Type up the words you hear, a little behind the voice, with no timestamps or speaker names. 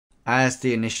As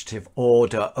the initiative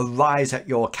order arrives at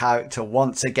your character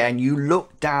once again, you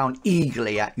look down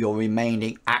eagerly at your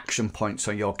remaining action points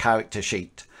on your character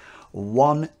sheet.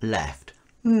 One left.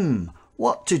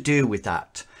 What to do with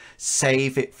that?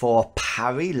 Save it for a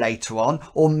parry later on,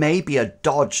 or maybe a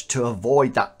dodge to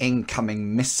avoid that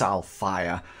incoming missile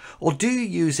fire? Or do you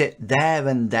use it there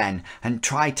and then and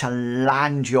try to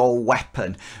land your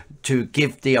weapon to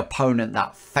give the opponent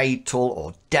that fatal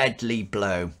or deadly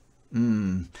blow?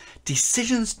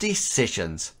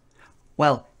 Decisions.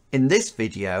 Well, in this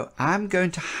video, I'm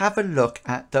going to have a look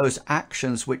at those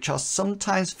actions which are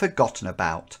sometimes forgotten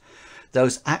about.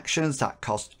 Those actions that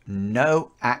cost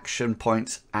no action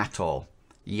points at all.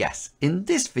 Yes, in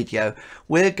this video,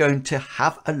 we're going to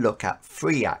have a look at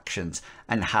free actions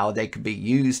and how they can be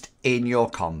used in your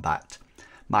combat.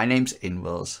 My name's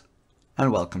Inwils,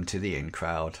 and welcome to the In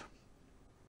Crowd.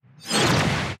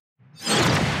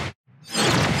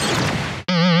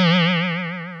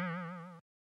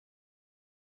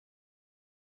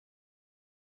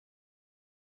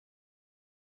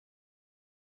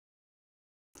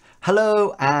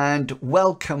 Hello and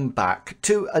welcome back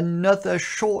to another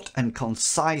short and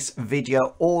concise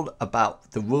video all about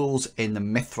the rules in the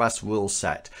Mythras rule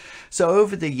set. So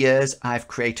over the years I've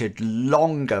created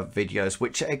longer videos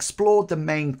which explored the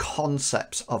main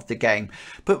concepts of the game,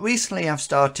 but recently I've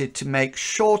started to make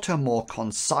shorter, more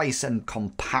concise and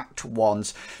compact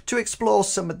ones to explore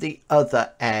some of the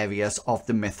other areas of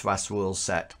the Mythras rule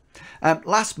set.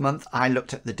 Last month I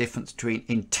looked at the difference between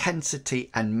intensity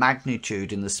and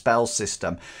magnitude in the spell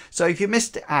system, so if you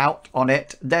missed out on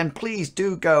it then please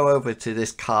do go over to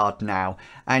this card now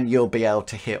and you'll be able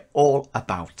to hear all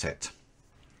about it.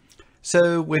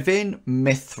 So within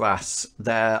Mythras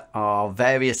there are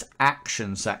various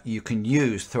actions that you can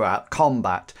use throughout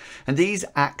combat, and these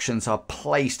actions are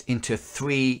placed into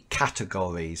three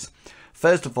categories.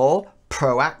 First of all,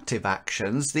 proactive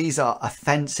actions. These are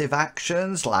offensive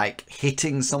actions like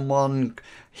hitting someone,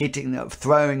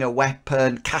 throwing a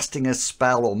weapon, casting a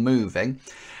spell or moving.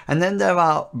 And then there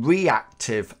are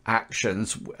reactive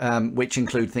actions which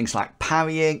include things like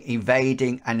parrying,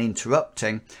 evading and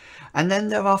interrupting. And then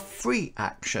there are free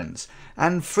actions,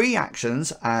 and free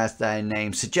actions, as their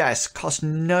name suggests, cost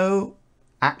no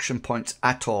action points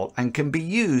at all and can be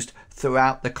used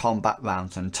throughout the combat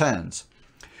rounds and turns.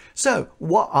 So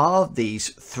what are these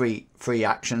three free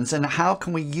actions and how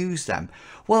can we use them?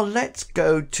 Well, let's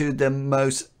go to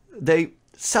the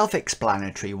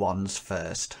self-explanatory ones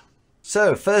first.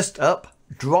 So first up,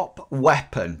 drop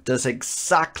weapon does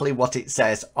exactly what it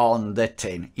says on the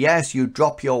tin. Yes, you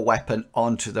drop your weapon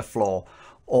onto the floor.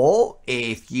 Or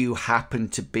if you happen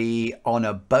to be on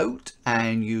a boat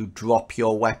and you drop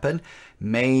your weapon,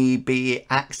 maybe it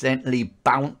accidentally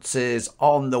bounces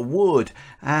on the wood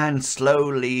and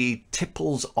slowly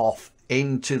tipples off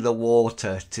into the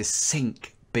water to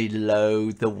sink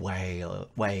below the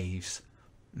waves.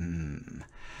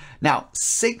 Now,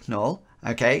 signal,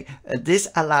 okay, this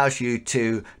allows you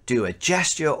to do a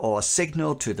gesture or a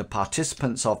signal to the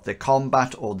participants of the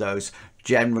combat or those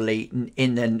generally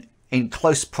in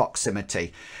close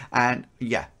proximity, and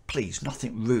yeah, please,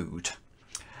 nothing rude.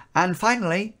 And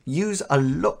finally, use a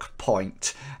look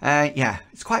point. Yeah,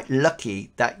 it's quite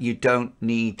lucky that you don't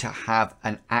need to have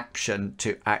an action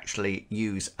to actually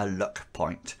use a look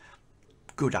point.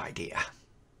 Good idea.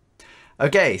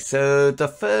 Okay, so the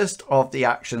first of the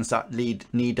actions that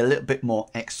need a little bit more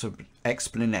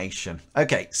explanation.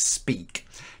 Okay, speak.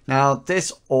 Now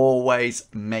this always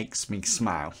makes me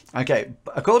smile. Okay,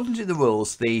 according to the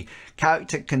rules, the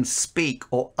character can speak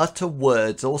or utter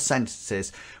words or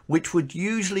sentences which would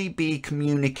usually be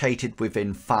communicated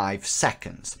within 5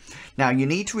 seconds. Now you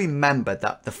need to remember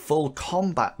that the full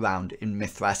combat round in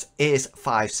Mythras is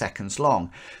 5 seconds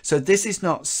long. So this is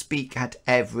not speak at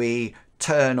every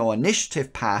turn or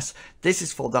initiative pass. This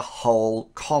is for the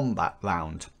whole combat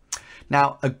round.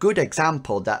 Now, a good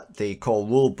example that the core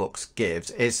rulebooks gives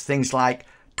is things like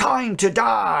 "time to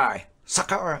die,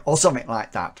 sucker," or something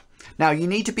like that. Now, you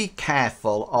need to be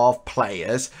careful of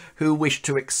players who wish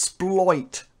to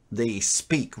exploit the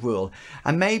speak rule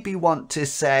and maybe want to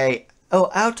say, oh,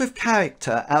 out of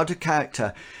character, I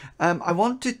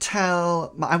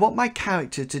want my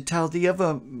character to tell the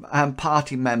other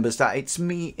party members that it's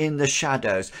me in the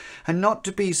shadows, and not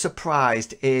to be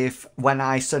surprised if when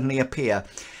I suddenly appear.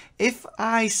 If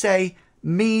I say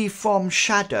 "me from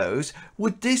shadows,"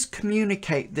 would this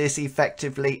communicate this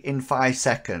effectively in 5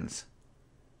 seconds?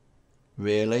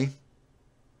 Really?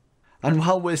 And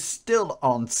while we're still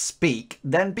on speak,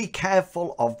 then be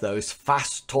careful of those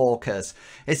fast talkers,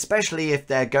 especially if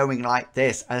they're going like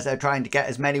this as they're trying to get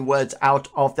as many words out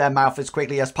of their mouth as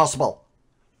quickly as possible.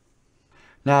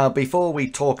 Now, before we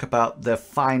talk about the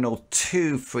final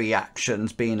two free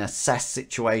actions being assess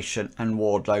situation and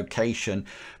ward location,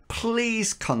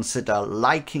 please consider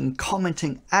liking,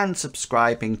 commenting and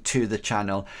subscribing to the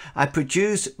channel. I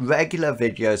produce regular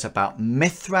videos about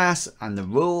Mythras and the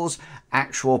rules,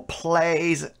 actual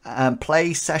plays,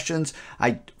 play sessions.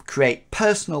 I create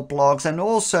personal blogs and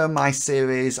also my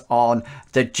series on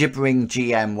the gibbering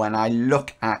GM when I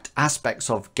look at aspects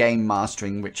of game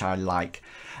mastering which I like.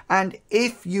 And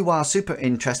if you are super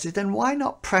interested, then why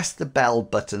not press the bell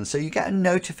button so you get a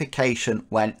notification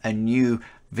when a new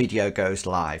video goes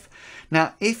live.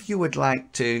 Now, if you would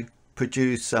like to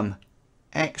produce some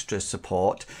extra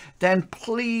support, then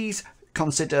please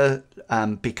consider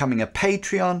becoming a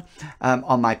Patreon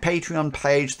on my Patreon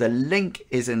page. The link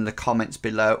is in the comments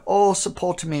below, or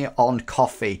supporting me on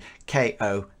Ko-fi,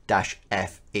 Ko-Fi.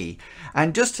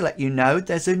 And just to let you know,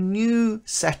 there's a new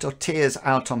set of tiers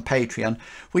out on Patreon,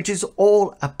 which is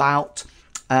all about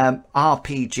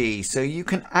RPG. So you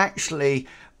can actually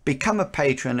become a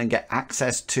patron and get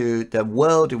access to the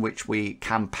world in which we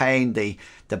campaign, the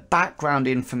background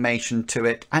information to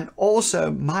it, and also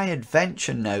my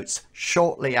adventure notes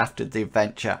shortly after the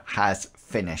adventure has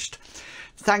finished.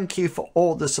 Thank you for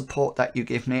all the support that you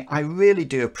give me. I really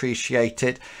do appreciate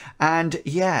it. And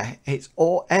yeah,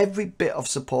 every bit of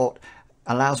support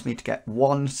allows me to get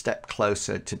one step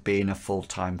closer to being a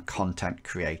full-time content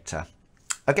creator.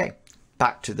 Okay,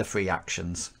 back to the free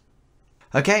actions.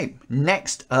 Okay,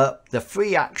 next up, the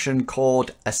free action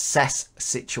called Assess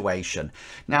Situation.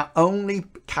 Now, only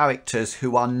characters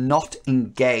who are not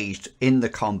engaged in the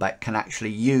combat can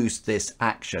actually use this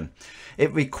action.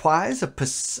 It requires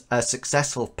a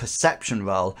successful perception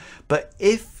roll, but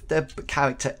if the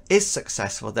character is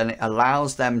successful, then it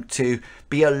allows them to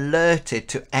be alerted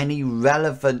to any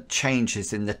relevant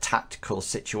changes in the tactical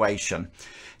situation.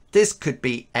 This could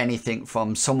be anything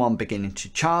from someone beginning to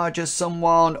charge at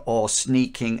someone, or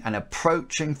sneaking and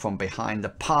approaching from behind the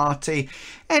party.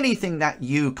 Anything that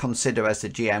you consider as a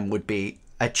GM would be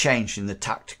a change in the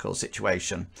tactical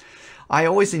situation. I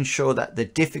always ensure that the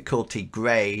difficulty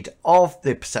grade of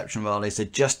the perception roll is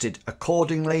adjusted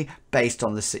accordingly based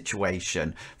on the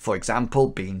situation. For example,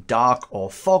 being dark or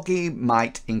foggy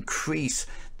might increase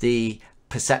the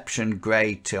perception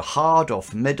grade to hard or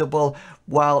formidable,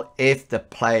 while if the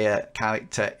player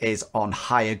character is on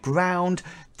higher ground,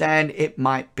 then it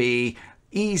might be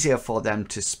easier for them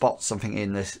to spot something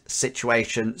in the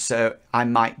situation, so I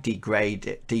might degrade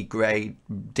it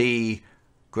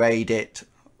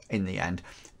in the end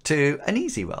to an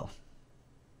easy roll.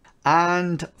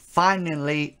 And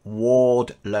finally,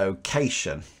 ward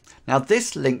location. Now,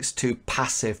 this links to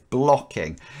passive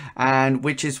blocking, and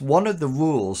which is one of the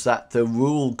rules that the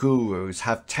rule gurus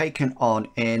have taken on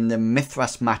in the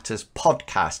Mythras Matters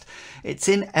podcast. It's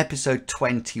in episode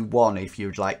 21 if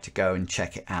you'd like to go and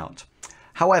check it out.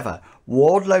 However,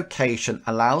 ward location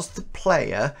allows the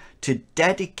player to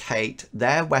dedicate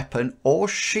their weapon or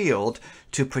shield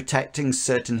to protecting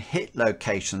certain hit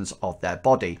locations of their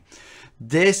body.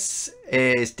 This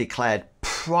is declared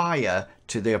prior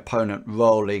to the opponent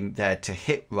rolling their to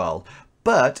hit roll,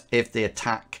 but if the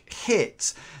attack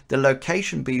hits, the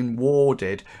location being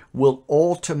warded will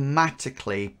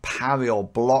automatically parry or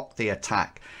block the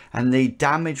attack, and the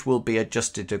damage will be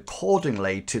adjusted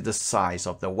accordingly to the size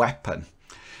of the weapon.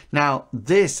 Now,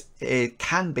 this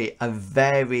can be a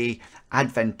very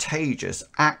advantageous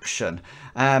action,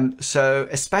 so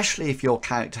especially if your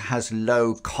character has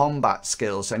low combat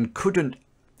skills and couldn't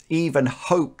even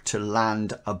hope to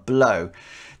land a blow,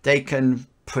 they can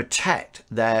protect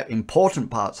their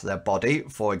important parts of their body,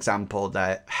 for example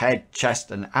their head,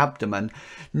 chest and abdomen,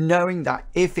 knowing that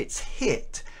if it's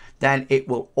hit, then it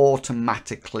will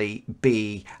automatically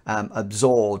be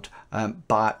absorbed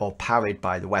by or parried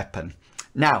by the weapon.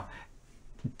 Now,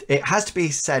 it has to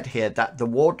be said here that the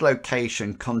ward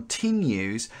location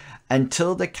continues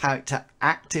until the character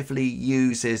actively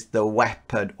uses the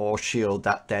weapon or shield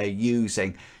that they're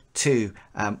using to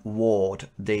ward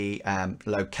the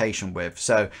location with.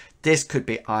 So this could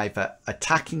be either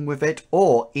attacking with it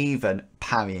or even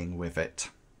parrying with it.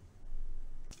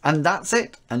 And that's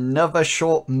it, another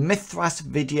short Mythras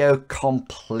video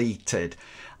completed.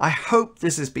 I hope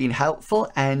this has been helpful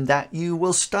and that you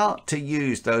will start to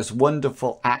use those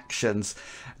wonderful actions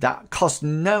that cost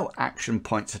no action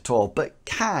points at all, but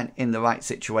can in the right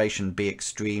situation be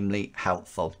extremely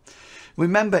helpful.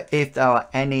 Remember, if there are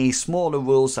any smaller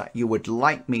rules that you would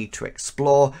like me to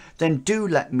explore, then do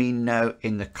let me know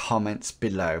in the comments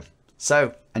below.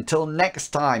 So until next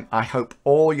time, I hope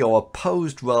all your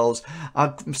opposed rolls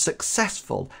are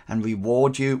successful and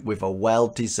reward you with a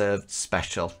well-deserved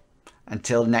special.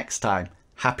 Until next time,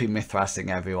 Happy Mythrasing,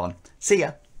 everyone. See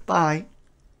ya. Bye.